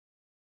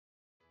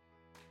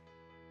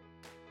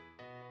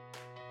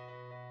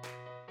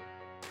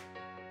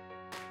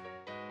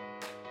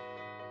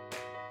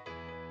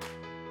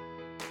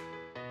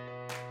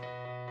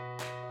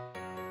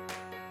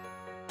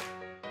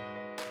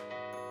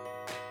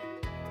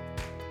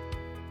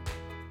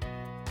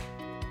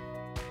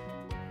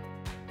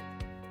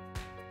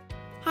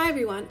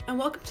everyone, and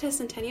welcome to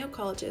Centennial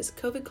College's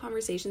COVID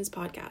Conversations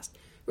podcast,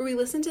 where we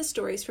listen to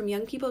stories from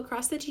young people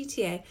across the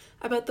GTA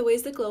about the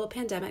ways the global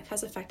pandemic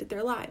has affected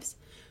their lives.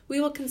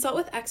 We will consult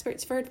with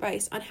experts for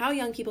advice on how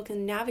young people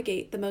can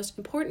navigate the most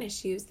important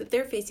issues that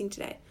they're facing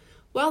today,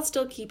 while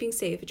still keeping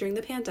safe during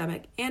the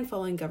pandemic and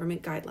following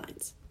government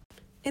guidelines.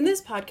 In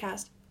this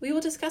podcast, we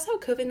will discuss how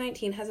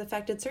COVID-19 has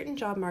affected certain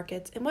job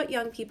markets and what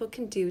young people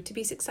can do to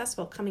be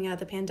successful coming out of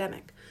the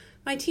pandemic.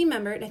 My team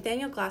member,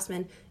 Nathaniel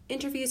Glassman,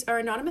 interviews our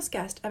anonymous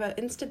guest about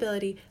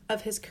instability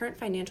of his current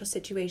financial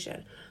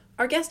situation.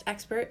 Our guest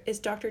expert is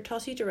Dr.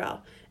 Tulsi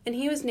Durrell, and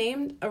he was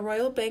named a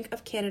Royal Bank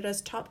of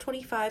Canada's Top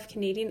 25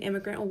 Canadian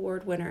Immigrant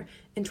Award winner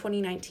in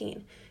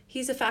 2019.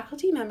 He's a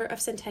faculty member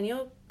of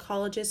Centennial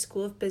College's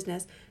School of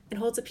Business and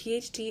holds a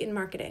PhD in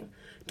marketing.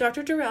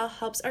 Dr. Durrell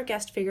helps our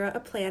guest figure out a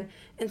plan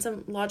and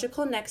some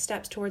logical next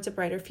steps towards a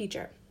brighter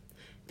future.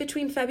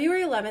 Between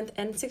February 11th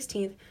and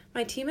 16th,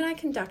 my team and I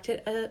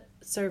conducted a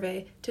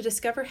survey to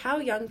discover how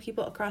young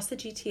people across the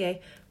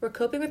GTA were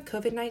coping with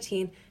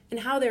COVID-19 and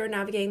how they were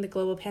navigating the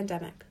global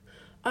pandemic.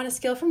 On a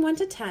scale from 1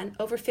 to 10,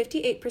 over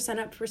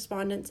 58% of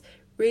respondents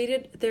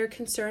rated their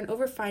concern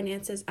over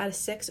finances at a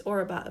 6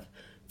 or above.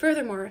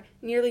 Furthermore,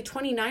 nearly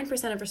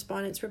 29% of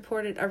respondents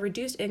reported a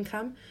reduced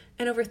income,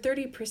 and over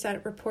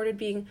 30% reported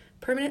being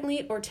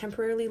permanently or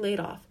temporarily laid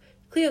off.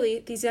 Clearly,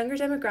 these younger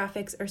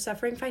demographics are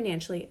suffering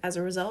financially as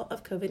a result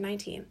of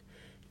COVID-19.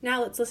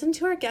 Now let's listen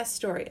to our guest's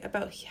story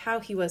about how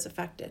he was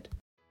affected.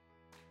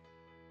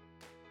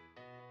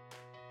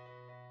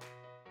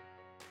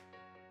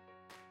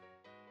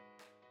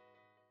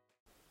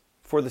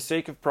 For the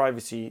sake of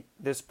privacy,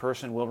 this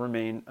person will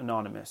remain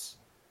anonymous.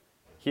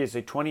 He is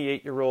a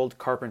 28-year-old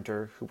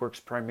carpenter who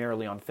works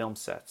primarily on film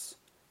sets.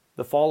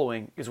 The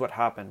following is what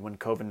happened when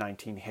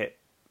COVID-19 hit.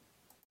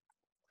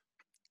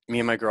 Me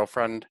and my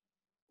girlfriend,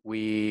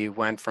 we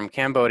went from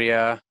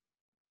Cambodia,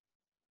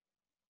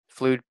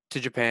 flew to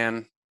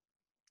Japan.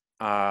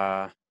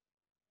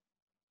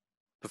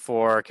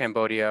 Before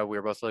Cambodia, we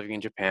were both living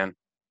in Japan.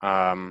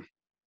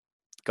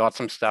 Got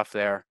some stuff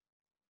there,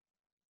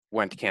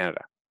 went to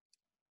Canada.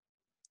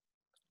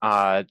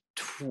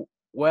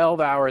 12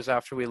 hours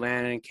after we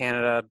landed in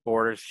Canada,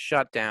 borders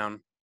shut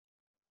down.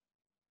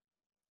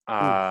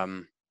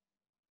 And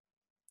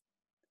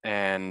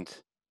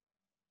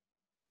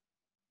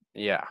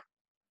yeah,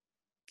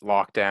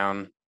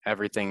 lockdown,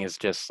 everything is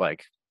just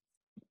like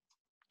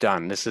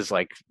done. This is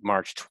like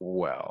March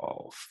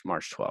 12th,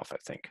 I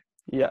think.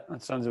 Yeah,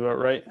 that sounds about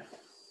right.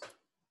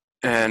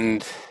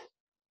 And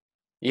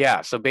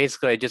yeah, so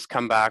basically I just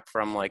come back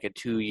from like a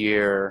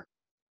 2-year,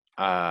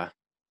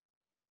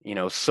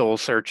 soul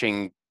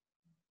searching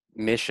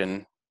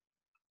mission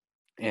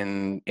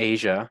in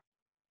Asia,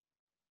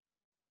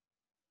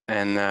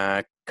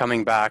 and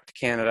coming back to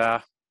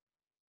Canada,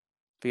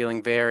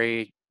 feeling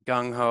very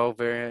gung-ho,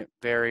 very,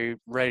 very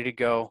ready to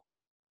go.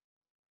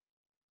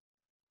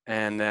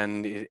 And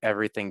then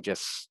everything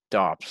just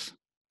stops.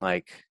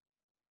 Like,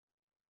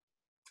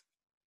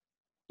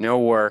 no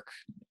work,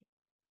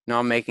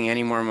 not making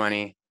any more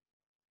money.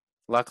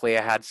 Luckily,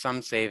 I had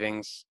some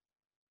savings,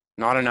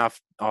 not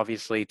enough,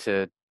 obviously,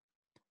 to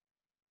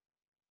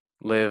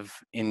live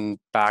in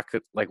back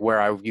like where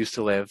I used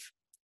to live,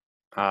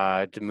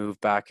 to move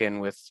back in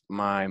with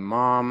my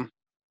mom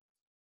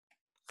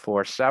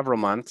for several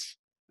months.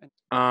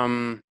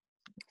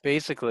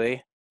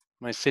 Basically,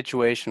 my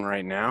situation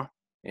right now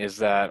is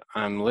that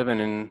I'm living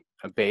in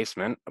a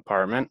basement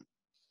apartment.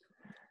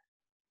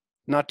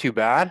 Not too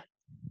bad.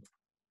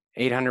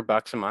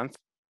 $800 a month.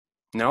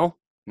 No,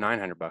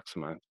 $900 a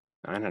month.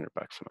 $900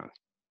 a month.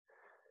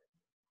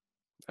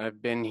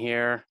 I've been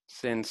here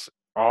since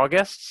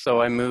August,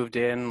 so I moved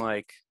in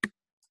like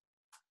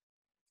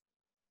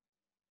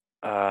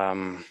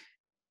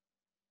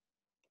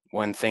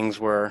when things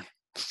were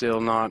still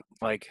not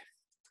like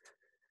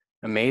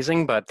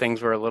amazing, but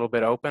things were a little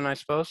bit open, I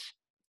suppose.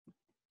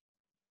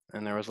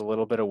 And there was a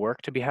little bit of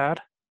work to be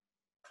had.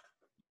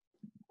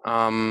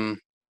 Right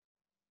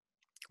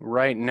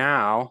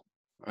now,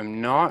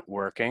 I'm not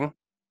working,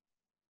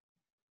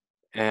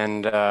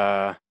 and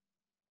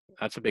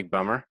that's a big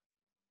bummer.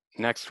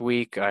 Next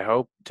week, I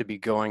hope to be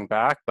going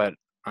back, but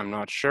I'm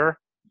not sure.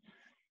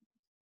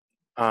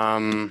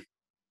 I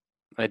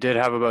did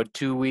have about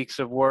 2 weeks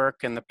of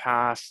work in the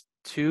past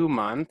 2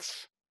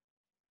 months.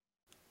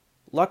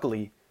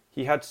 Luckily,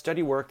 he had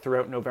steady work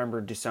throughout November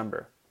and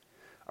December.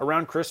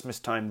 Around Christmas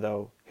time,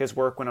 though, his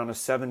work went on a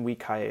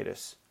 7-week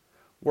hiatus.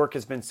 Work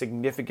has been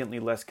significantly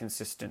less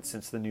consistent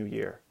since the new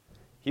year.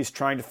 He's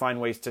trying to find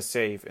ways to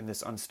save in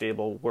this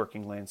unstable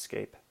working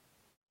landscape.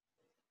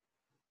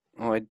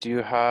 Well, I do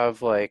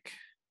have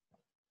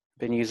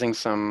been using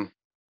some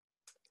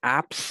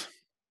apps,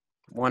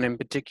 one in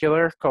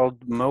particular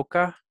called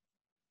Mocha.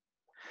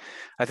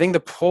 I think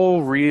the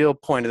whole real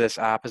point of this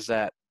app is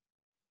that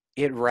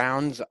it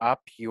rounds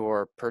up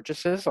your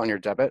purchases on your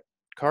debit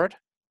card.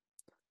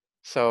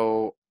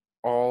 So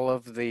all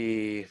of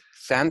the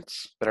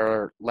cents that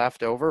are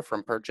left over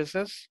from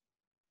purchases,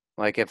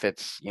 like if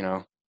it's,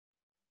 you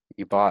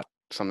bought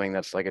something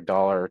that's like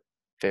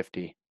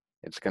 $1.50,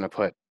 it's going to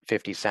put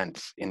 50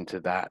 cents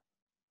into that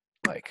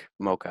like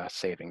Mocha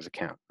savings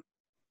account.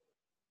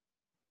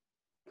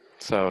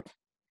 So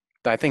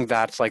I think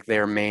that's like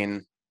their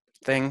main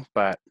thing,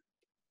 but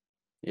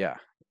yeah,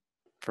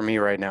 for me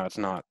right now,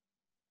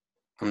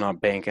 I'm not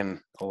banking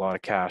a lot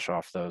of cash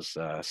off those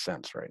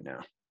cents right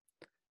now.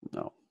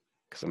 No.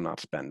 Because I'm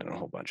not spending a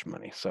whole bunch of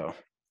money. So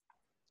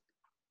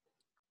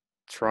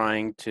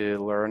trying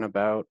to learn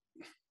about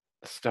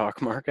the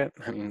stock market.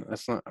 I mean, I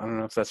don't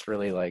know if that's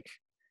really like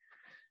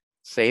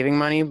saving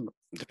money,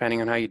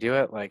 depending on how you do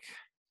it. Like,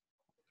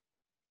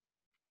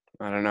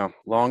 I don't know,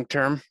 long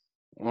term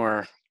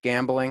or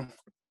gambling.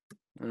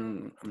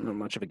 I'm not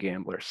much of a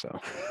gambler, so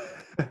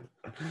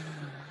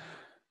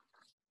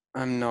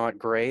I'm not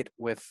great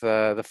with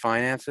the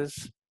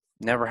finances.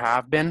 Never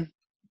have been,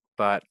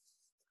 but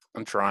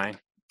I'm trying.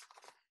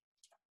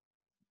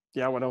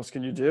 Yeah, what else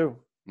can you do?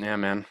 Yeah,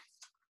 man.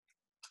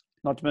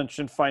 Not to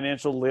mention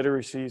financial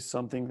literacy is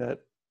something that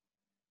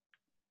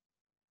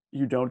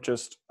you don't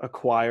just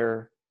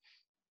acquire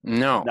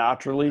No.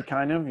 naturally,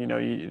 kind of.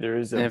 There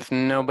is a... If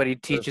nobody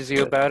teaches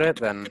you about it,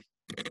 then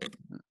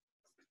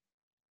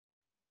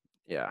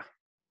yeah,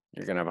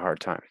 you're going to have a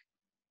hard time.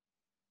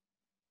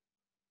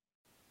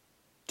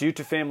 Due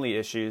to family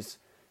issues,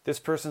 this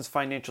person's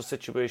financial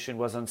situation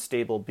was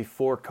unstable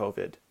before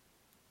COVID.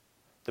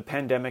 The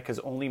pandemic has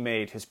only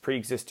made his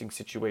pre-existing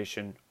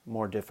situation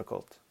more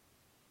difficult.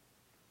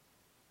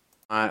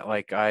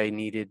 I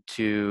needed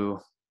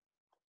to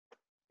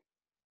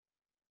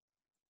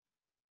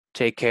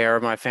take care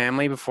of my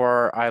family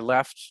before I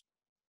left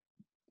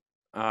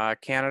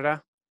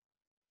Canada.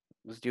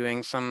 Was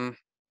doing some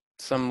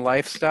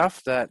life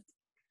stuff that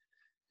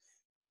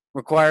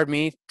required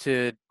me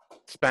to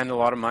spend a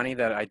lot of money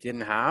that I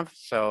didn't have.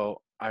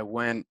 So I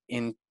went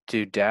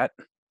into debt.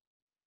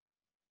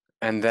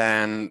 And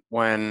then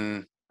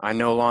when I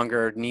no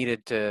longer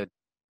needed to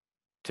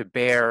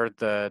bear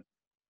the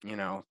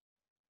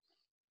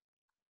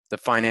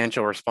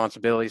financial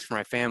responsibilities for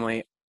my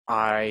family,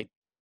 I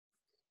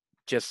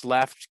just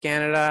left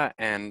Canada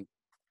and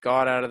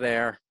got out of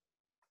there,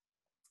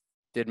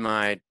 did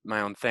my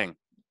own thing.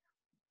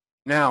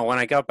 Now, when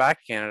I got back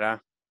to Canada,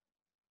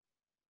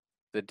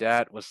 the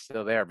debt was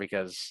still there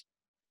because,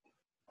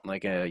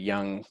 like a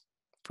young,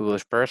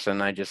 foolish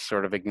person, I just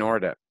sort of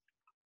ignored it.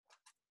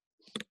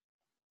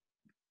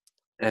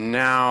 And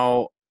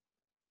now,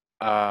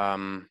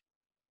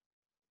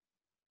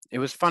 it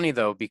was funny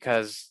though,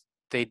 because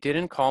they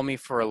didn't call me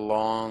for a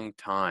long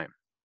time.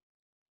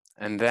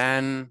 And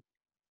then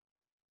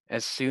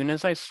as soon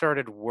as I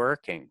started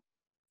working,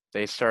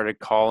 they started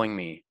calling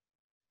me.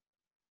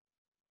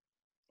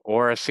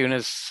 Or as soon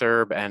as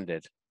CERB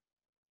ended.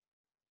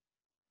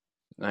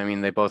 I mean,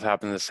 they both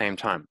happened at the same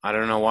time. I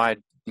don't know why.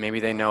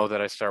 Maybe they know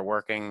that I start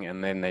working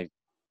and then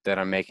that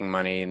I'm making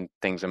money and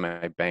things in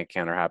my bank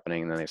account are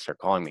happening, and then they start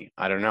calling me.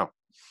 I don't know.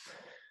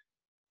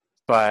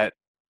 But,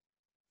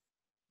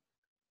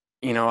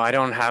 I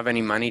don't have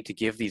any money to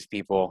give these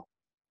people,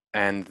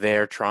 and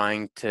they're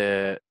trying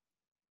to,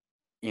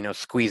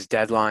 squeeze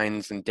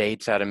deadlines and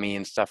dates out of me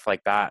and stuff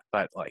like that.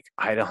 But like,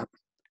 I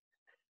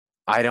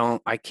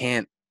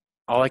can't,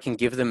 all I can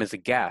give them is a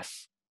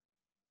guess.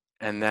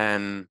 And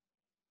then,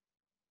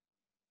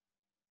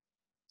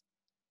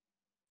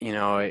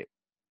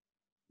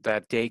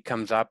 that date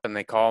comes up and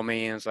they call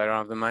me and so I don't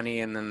have the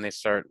money, and then they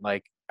start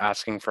like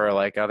asking for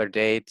like other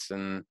dates,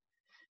 and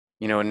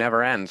it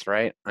never ends,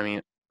 right? I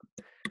mean,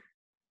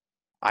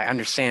 I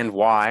understand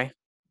why.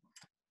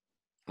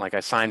 Like,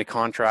 I signed a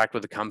contract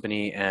with a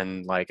company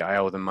and like I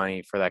owe them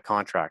money for that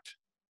contract.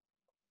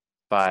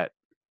 But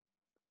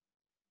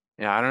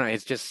yeah, I don't know.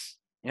 It's just,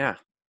 yeah,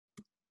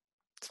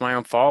 it's my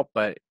own fault,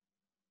 but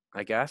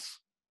I guess.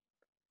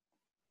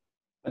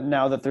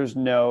 Now that there's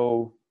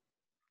no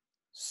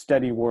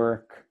steady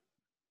work,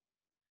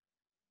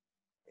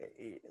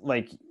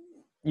 like,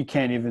 you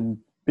can't even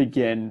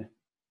begin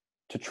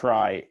to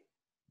try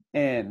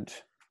and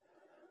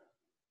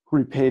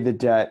repay the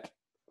debt,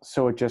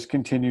 so it just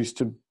continues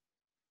to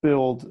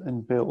build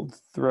and build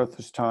throughout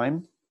this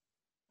time.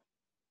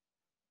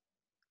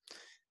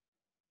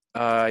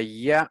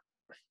 Yeah,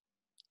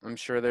 I'm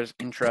sure there's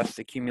interest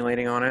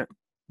accumulating on it.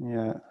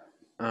 Yeah.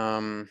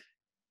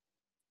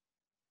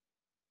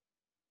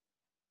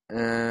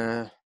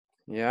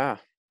 Yeah.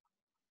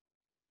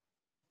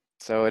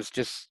 So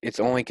it's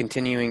only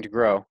continuing to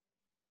grow.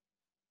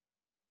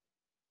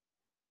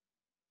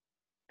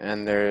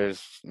 And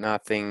there's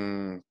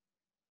nothing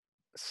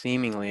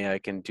seemingly I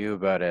can do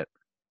about it.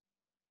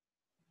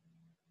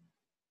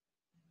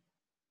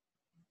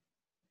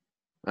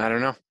 I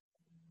don't know.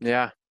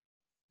 Yeah.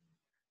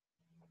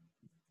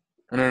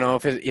 I don't know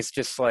if it's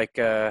just like,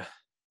 I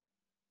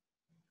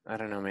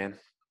don't know, man.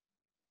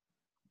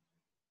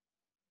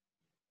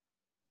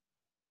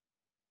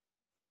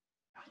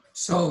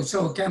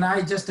 So can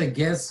I just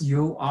guess,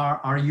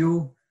 are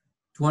you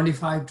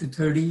 25 to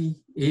 30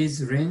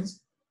 age range?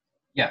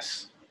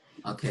 Yes.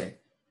 Okay.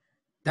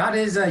 That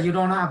is, you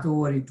don't have to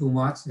worry too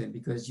much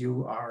because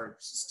you are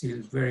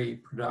still very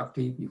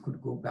productive. You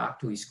could go back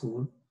to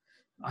school.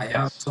 I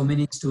have so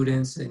many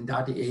students in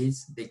that age,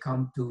 they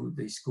come to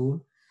the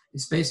school,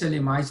 especially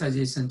my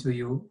suggestion to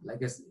you,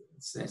 like a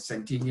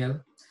Centennial,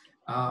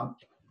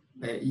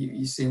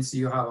 since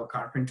you have a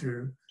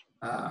carpenter,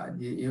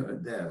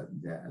 the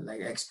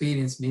like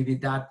experience, maybe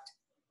that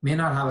may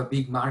not have a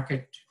big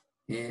market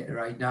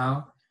right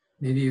now.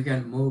 Maybe you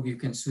can move, you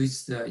can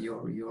switch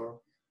your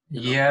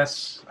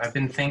yes, I've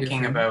been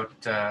thinking about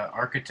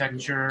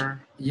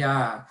architecture.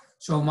 Yeah.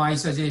 So my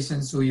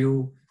suggestions to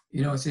you,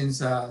 since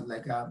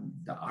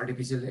the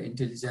artificial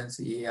intelligence,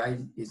 AI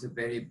is a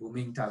very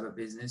booming type of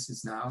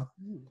businesses now.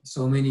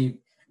 So many,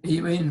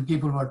 even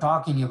people were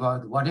talking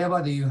about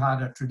whatever you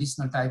had a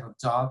traditional type of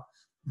job,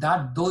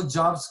 that those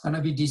jobs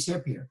gonna be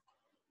disappear.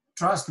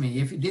 Trust me,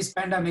 if this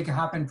pandemic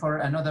happened for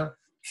another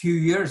few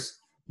years,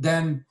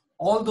 then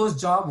all those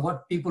jobs,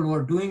 what people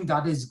were doing,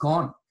 that is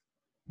gone.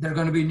 There are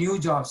going to be new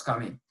jobs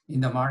coming in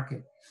the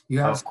market. You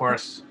have, of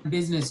course,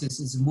 businesses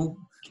is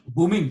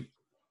booming,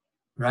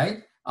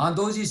 right? And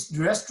those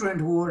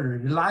restaurants who are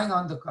relying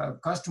on the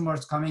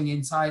customers coming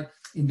inside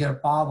in their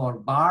pub or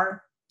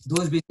bar,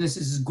 those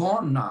businesses is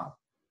gone now.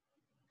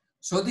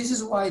 So this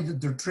is why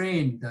the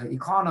trend, the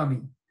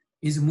economy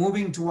is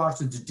moving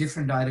towards a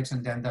different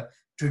direction than the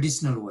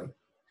traditional way.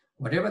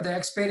 Whatever the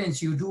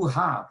experience you do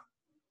have,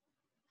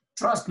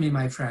 trust me,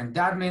 my friend,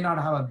 that may not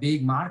have a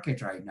big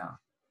market right now.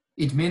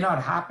 It may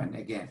not happen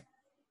again.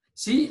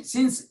 See,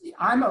 since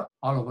I'm all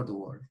over the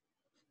world.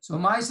 So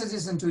my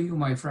suggestion to you,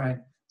 my friend,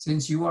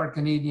 since you are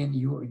Canadian,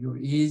 your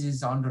age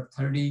is under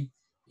 30,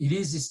 it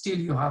is still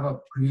you have a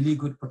really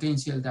good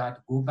potential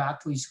that go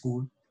back to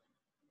school,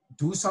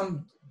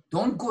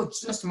 don't go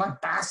just my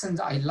passion,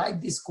 I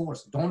like this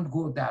course, don't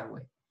go that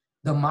way.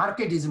 The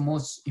market is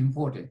most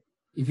important.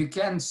 If you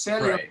can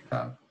sell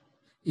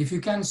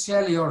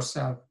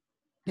yourself,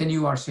 then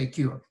you are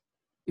secure.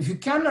 If you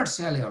cannot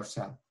sell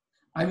yourself,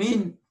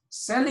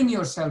 selling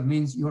yourself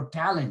means your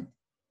talent,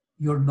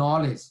 your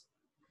knowledge.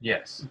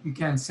 Yes. You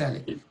can sell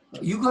it.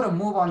 You got to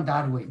move on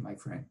that way, my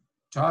friend.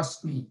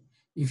 Trust me.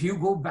 If you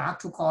go back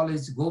to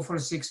college, go for a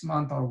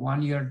 6-month or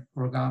 1-year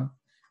program.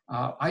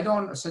 I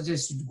don't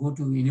suggest you go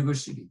to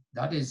university.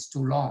 That is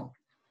too long.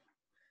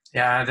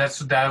 Yeah,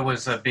 that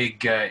was a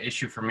big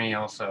issue for me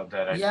also,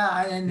 that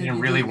I didn't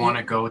really want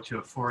to go to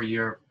a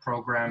 4-year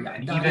program. Yeah,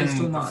 and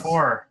even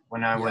before,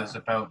 when I was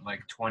about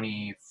like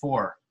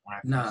 24,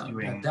 when I was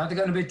doing... That's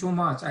going to be too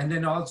much. And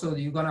then also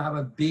you're going to have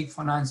a big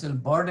financial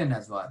burden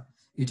as well.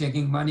 You're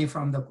taking money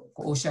from the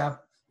OSHAP.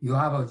 You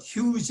have a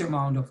huge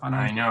amount of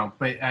financial... I know,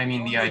 but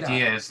the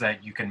idea is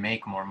that you can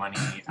make more money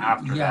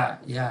after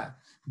that. Yeah.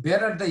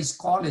 Better this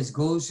college,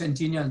 go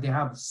Centennial, they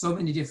have so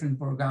many different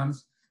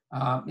programs.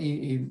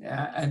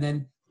 And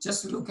then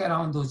just look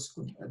around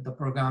the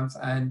programs,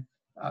 and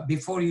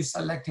before you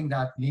selecting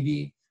that,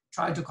 maybe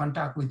try to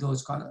contact with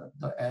those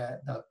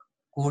the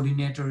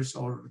coordinators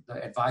or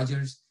the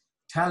advisors.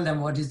 Tell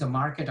them what is the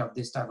market of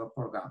this type of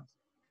program.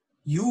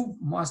 You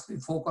must be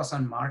focused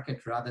on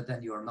market rather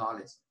than your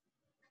knowledge.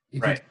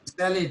 If you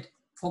sell it,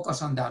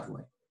 focus on that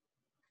way.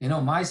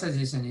 My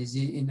suggestion is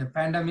in the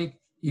pandemic,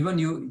 even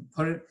you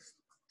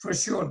for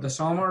sure the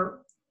summer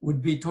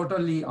would be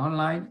totally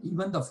online,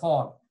 even the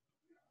fall.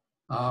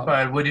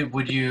 But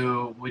would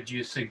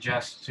you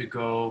suggest to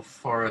go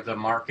for the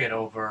market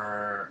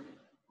over,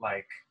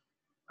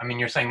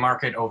 you're saying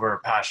market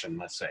over passion,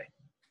 let's say?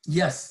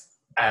 Yes.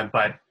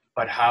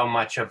 But how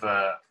much of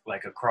a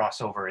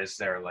crossover is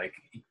there?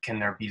 Can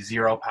there be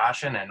zero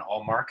passion and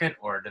all market,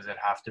 or does it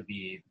have to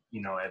be,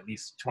 at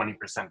least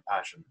 20%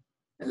 passion?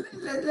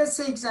 Let's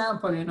say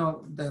example,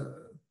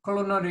 the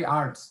culinary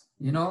arts,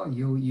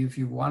 if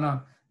you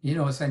wanna,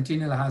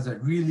 Centennial has a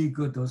really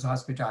good, those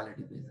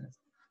hospitality business.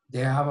 They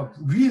have a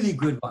really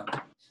good one.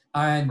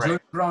 And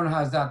George Brown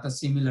has the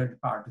similar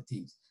part of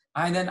things.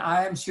 And then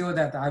I am sure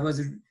that I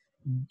was,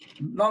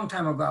 long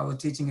time ago, I was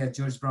teaching at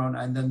George Brown,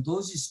 and then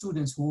those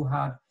students who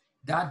had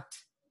that,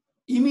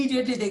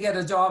 immediately they get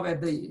a job at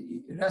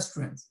the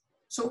restaurants.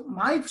 So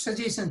my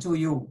suggestion to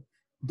you,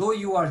 though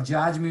you are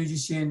jazz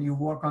musician, you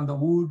work on the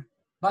wood,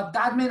 but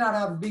that may not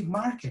have a big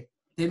market.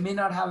 They may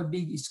not have a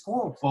big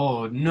scope.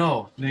 Oh,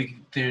 no.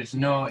 There's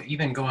no,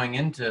 even going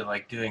into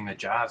doing the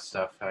jazz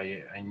stuff,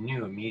 I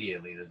knew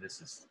immediately that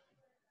this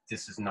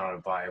is not a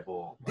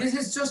viable this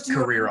is just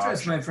your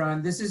interest, my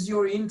friend. This is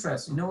your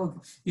interest.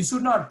 You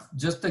should not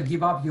just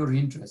give up your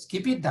interest.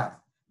 Keep it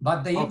that.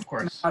 But the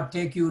interest will not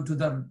take you to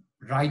the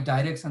right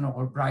direction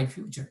or bright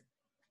future.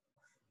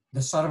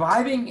 The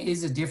surviving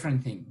is a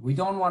different thing. We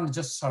don't want to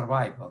just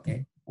survive,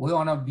 okay? We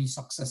want to be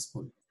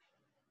successful.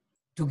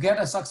 To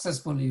get a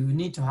successful, you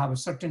need to have a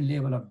certain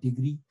level of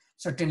degree,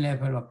 certain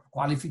level of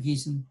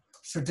qualification,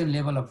 certain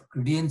level of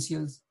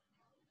credentials,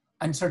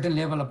 and certain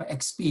level of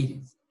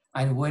experience.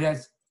 And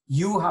whereas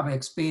you have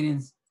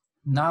experience,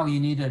 now you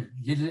need a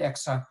little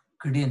extra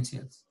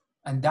credentials.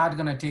 And that's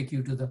going to take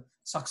you to the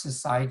success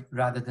side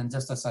rather than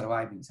just the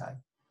surviving side.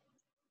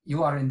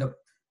 You are in the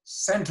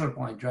central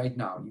point right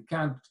now. You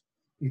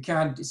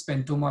can't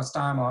spend too much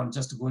time on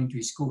just going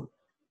to school.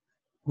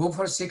 Go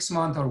for a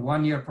 6-month or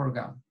 1-year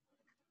program.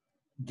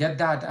 Get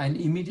that and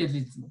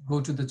immediately go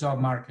to the job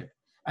market.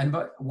 And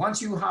but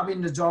once you have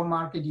in the job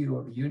market,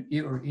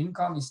 your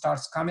income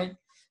starts coming,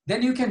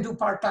 then you can do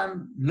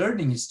part-time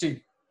learning still,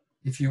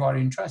 if you are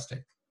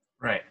interested.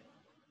 Right.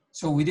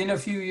 So within a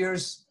few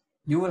years,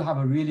 you will have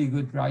a really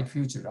good, bright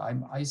future.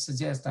 I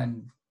suggest,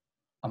 and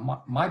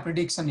my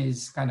prediction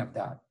is kind of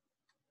that.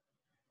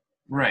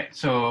 Right.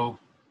 So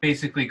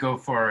basically go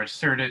for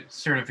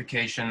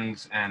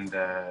certifications and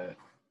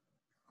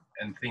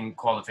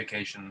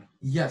qualification.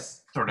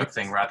 Yes. Sort of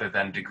thing rather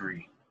than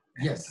degree.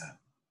 And, yes.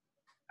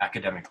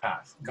 Academic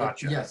path.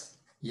 Gotcha. Yes.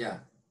 Yeah.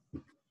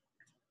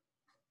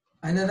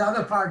 And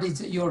another part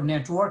is your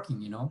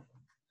networking, you know.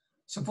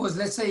 Suppose,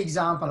 let's say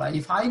example,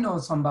 if I know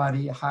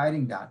somebody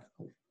hiring that,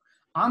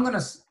 I'm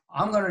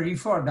gonna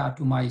refer that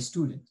to my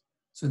student.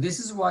 So this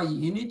is why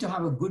you need to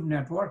have a good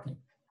networking.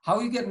 How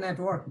you get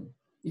networking?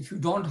 If you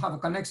don't have a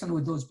connection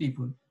with those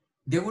people,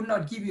 they would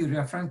not give you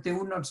reference. They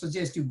would not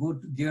suggest you go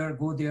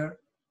there.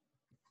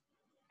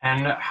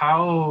 And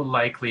how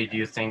likely do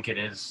you think it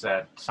is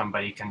that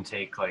somebody can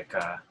take like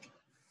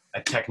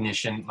a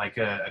technician, like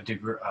a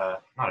degree,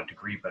 not a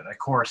degree, but a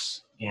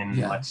course in,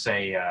 let's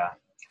say,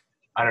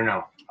 I don't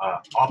know,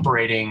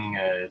 operating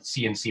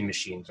CNC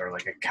machines or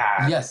like a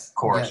CAD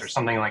course or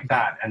something like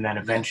that, and then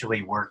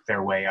eventually work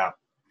their way up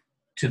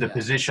to the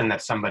position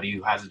that somebody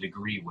who has a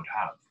degree would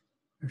have?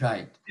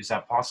 Right. Is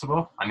that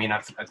possible? I mean, I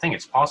think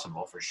it's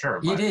possible for sure.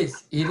 It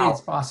is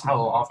possible.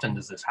 How often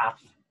does this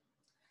happen?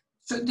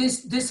 So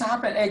this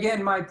happened,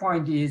 again, my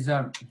point is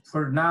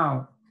for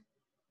now,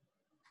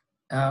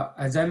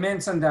 as I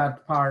mentioned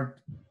that part,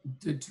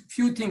 the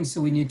few things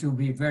we need to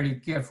be very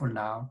careful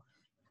now.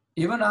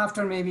 Even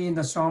after maybe in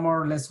the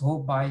summer, let's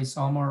hope by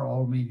summer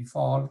or maybe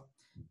fall,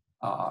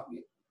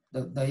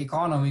 the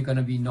economy going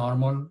to be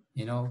normal,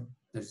 you know,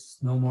 there's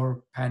no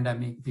more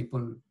pandemic,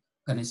 people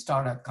going to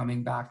start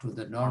coming back to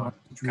the normal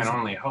situation. Can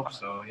only hope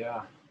so,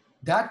 yeah.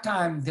 That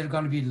time, there's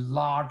going to be a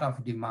lot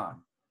of demand.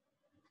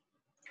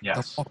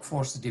 Yes. The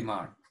workforce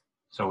demand.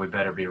 So we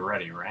better be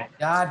ready, right?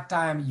 That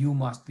time, you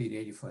must be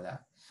ready for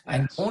that. Yes.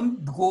 And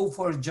don't go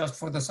for just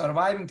for the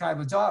surviving type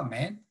of job,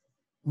 man.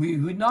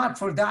 We're not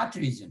for that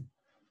reason.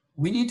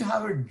 We need to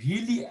have a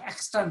really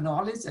extra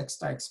knowledge,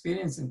 extra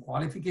experience and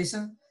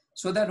qualification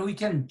so that we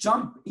can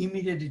jump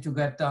immediately to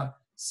get the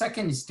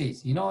second stage,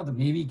 you know,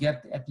 maybe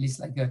get at least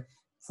like a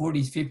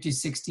 40, 50,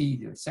 60,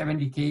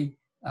 70K,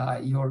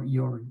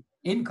 your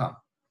income.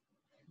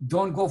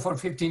 Don't go for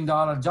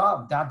 $15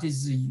 job. That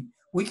is,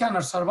 we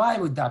cannot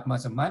survive with that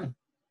much of money.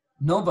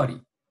 Nobody.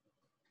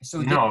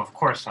 So no, of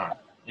course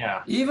not.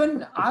 Yeah.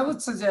 Even I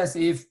would suggest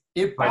if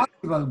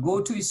possible,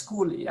 go to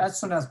school as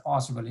soon as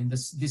possible. In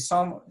this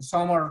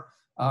summer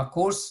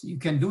course, you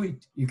can do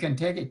it. You can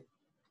take it.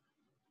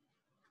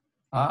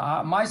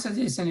 My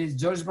suggestion is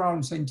George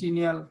Brown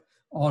Centennial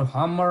or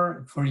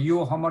Hummer. For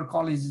you, Hummer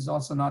College is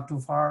also not too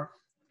far.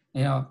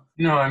 You know.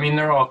 No, I mean,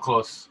 they're all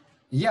close.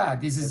 Yeah,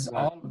 this is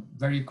all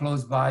very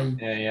close by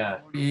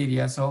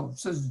area. So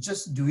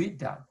just do it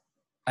that.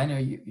 I know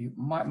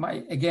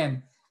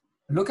again,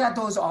 look at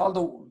all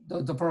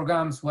the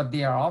programs, what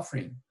they are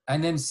offering,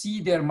 and then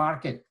see their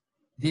market.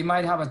 They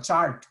might have a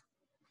chart.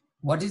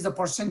 What is the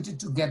percentage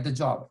to get the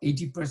job?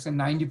 80%,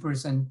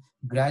 90%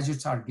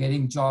 graduates are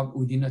getting job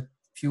within a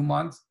few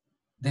months.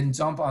 Then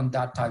jump on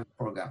that type of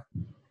program.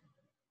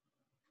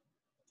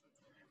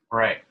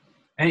 Right.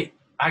 Hey,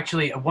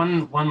 actually,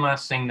 one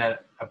last thing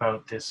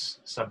about this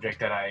subject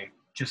that I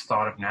just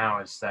thought of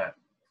now is that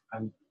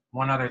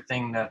one other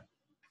thing that,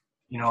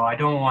 you know, I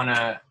don't want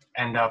to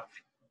end up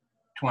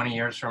 20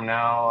 years from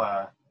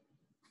now,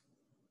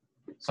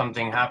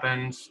 something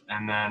happens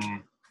and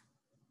then,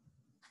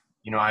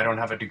 you know, I don't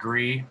have a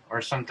degree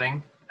or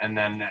something, and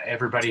then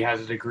everybody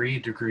has a degree.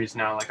 Degree is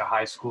now like a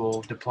high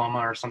school diploma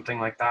or something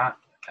like that.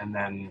 And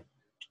then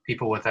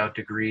people without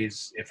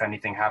degrees, if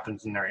anything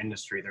happens in their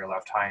industry, they're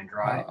left high and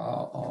dry.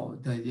 I'm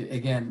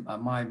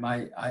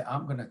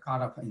going to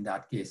cut up in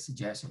that case,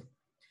 Jesse.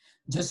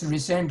 Just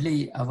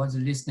recently, I was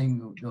listening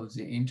to those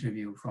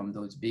interview from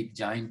those big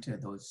giant,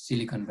 those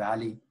Silicon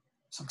Valley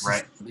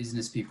successful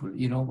business people.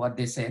 You know what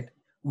they said?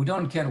 We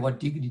don't care what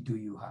degree do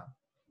you have.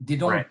 They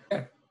don't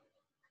care.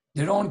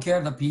 They don't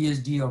care the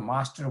PhD or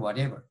master,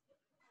 whatever.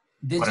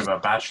 What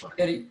about bachelor?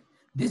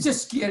 They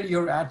just care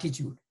your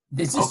attitude.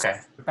 They just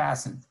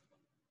passion.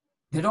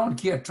 They don't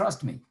care.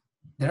 Trust me.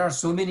 There are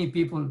so many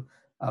people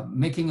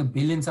making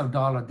billions of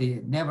dollars.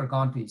 They never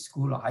gone to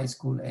school or high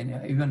school,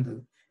 and even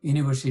the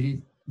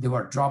university. They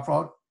were dropped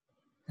out.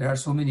 There are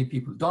so many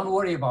people. Don't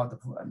worry about the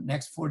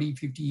next 40,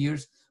 50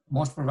 years.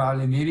 Most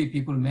probably, maybe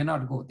people may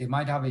not go. They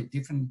might have a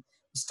different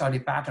study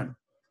pattern.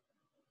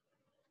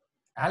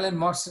 Alan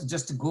Musk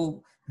just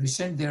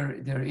recent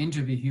their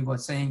interview. He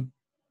was saying,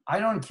 I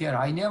don't care.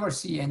 I never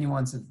see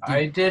anyone's.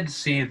 I did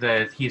see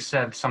that he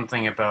said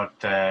something about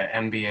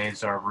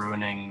MBAs are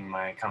ruining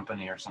my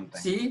company or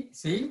something.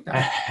 See,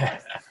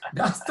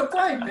 that's the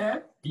point,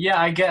 man. Yeah,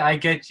 I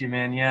get you,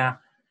 man. Yeah,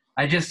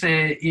 I just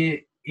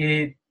say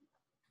it.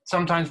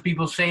 Sometimes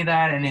people say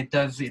that, and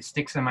it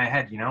sticks in my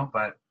head, you know.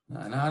 But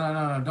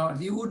no. Don't.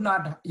 You would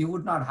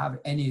not have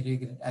any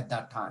regret at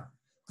that time.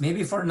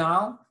 Maybe for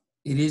now,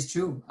 It is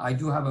true. I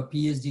do have a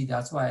PhD.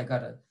 That's why I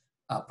got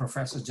a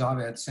professor job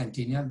at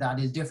Centennial. That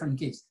is different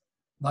case.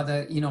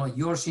 But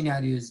your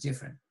scenario is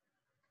different.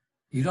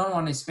 You don't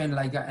want to spend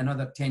like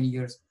another 10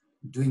 years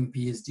doing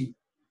PhD.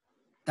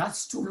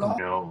 That's too long.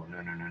 No.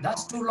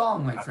 That's too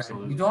long, my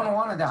friend. You don't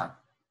want that.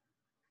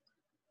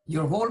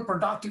 Your whole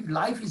productive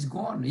life is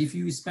gone. If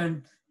you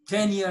spend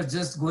 10 years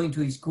just going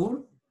to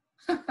school,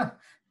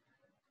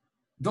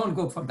 don't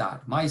go for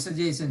that. My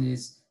suggestion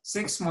is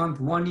 6 month,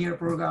 1 year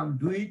program,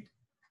 do it.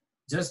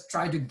 Just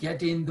try to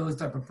get in those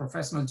type of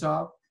professional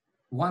job.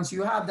 Once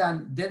you have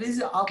that, there is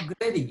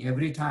upgrading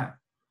every time.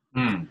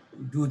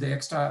 Do the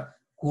extra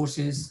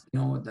courses,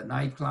 the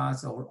night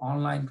class or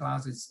online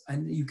classes,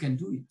 and you can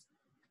do it.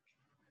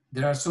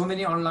 There are so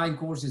many online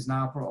courses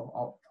now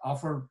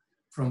offered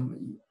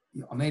from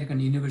American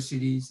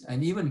universities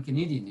and even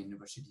Canadian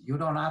universities. You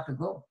don't have to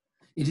go.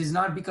 It is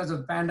not because of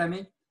the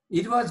pandemic.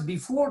 It was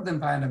before the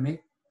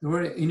pandemic. There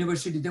were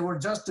universities, they were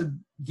just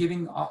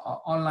giving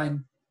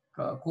online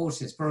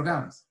courses,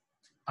 programs.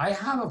 I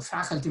have a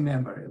faculty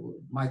member,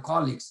 my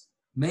colleagues,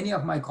 many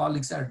of my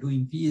colleagues are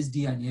doing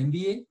PhD and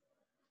MBA,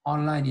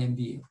 online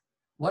MBA.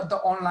 What the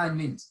online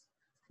means?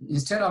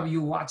 Instead of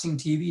you watching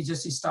TV,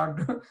 just start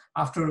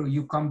after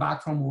you come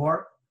back from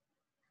work,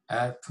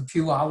 a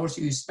few hours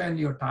you spend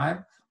your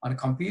time on a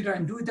computer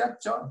and do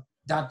that job,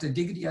 that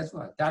degree as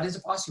well. That is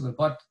possible.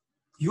 But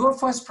your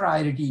first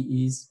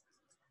priority is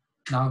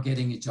now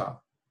getting a job.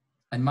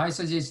 And my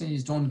suggestion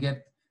is don't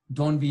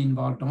be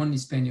involved, don't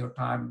spend your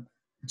time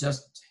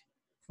just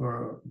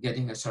for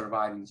getting a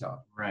surviving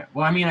job. Right.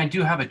 Well, I mean, I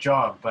do have a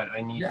job, but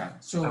I need,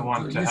 so I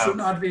want you to should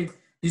have,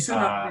 you should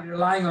not be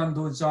relying on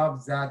those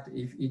jobs that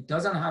if it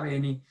doesn't have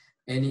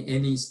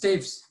any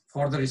steps,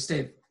 further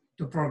step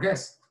to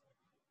progress.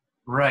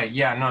 Right.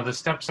 Yeah. No, the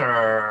steps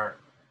are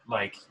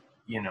like,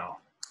 you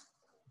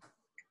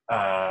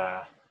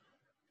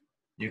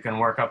can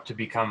work up to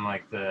become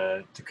like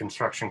the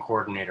construction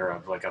coordinator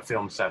of like a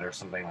film set or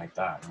something like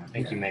that. And I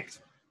think you make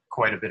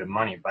quite a bit of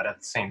money, but at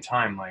the same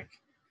time, like,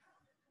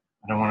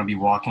 I don't want to be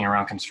walking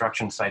around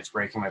construction sites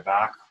breaking my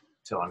back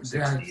till I'm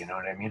 60. You know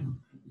what I mean?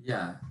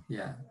 Yeah.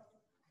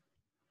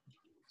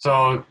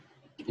 So,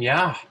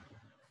 yeah,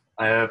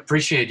 I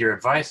appreciate your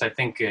advice. I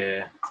think,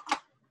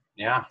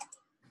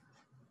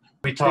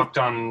 we talked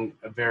on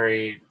a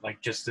very,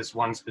 like, just this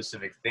one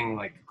specific thing,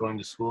 like going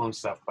to school and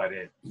stuff, but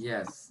it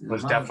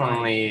was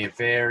definitely a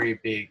very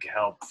big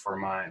help for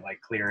my, like,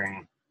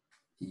 clearing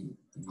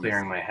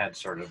my head,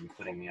 sort of, and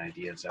putting the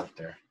ideas out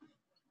there.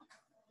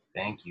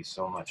 Thank you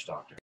so much,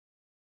 Doctor.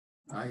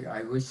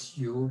 I wish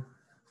you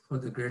for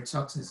the great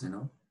success,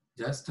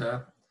 Just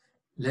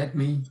let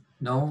me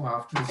know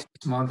after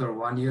 6 months or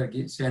 1 year,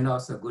 send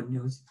us the good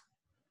news.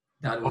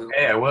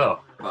 Okay, I will.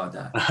 About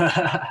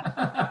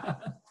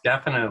that.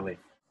 Definitely.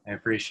 I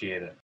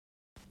appreciate it.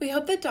 We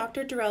hope that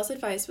Dr. Durrell's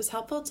advice was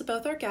helpful to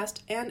both our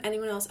guest and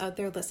anyone else out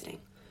there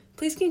listening.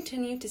 Please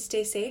continue to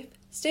stay safe,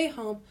 stay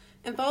home,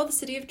 and follow the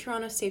City of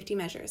Toronto's safety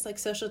measures like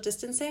social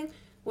distancing,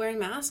 wearing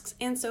masks,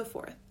 and so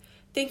forth.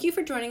 Thank you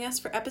for joining us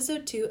for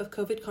episode 2 of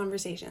COVID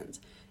Conversations.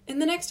 In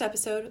the next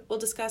episode, we'll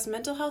discuss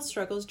mental health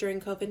struggles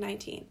during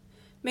COVID-19.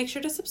 Make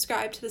sure to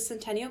subscribe to the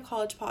Centennial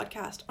College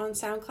podcast on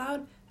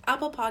SoundCloud,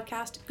 Apple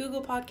Podcast,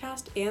 Google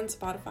Podcast, and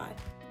Spotify.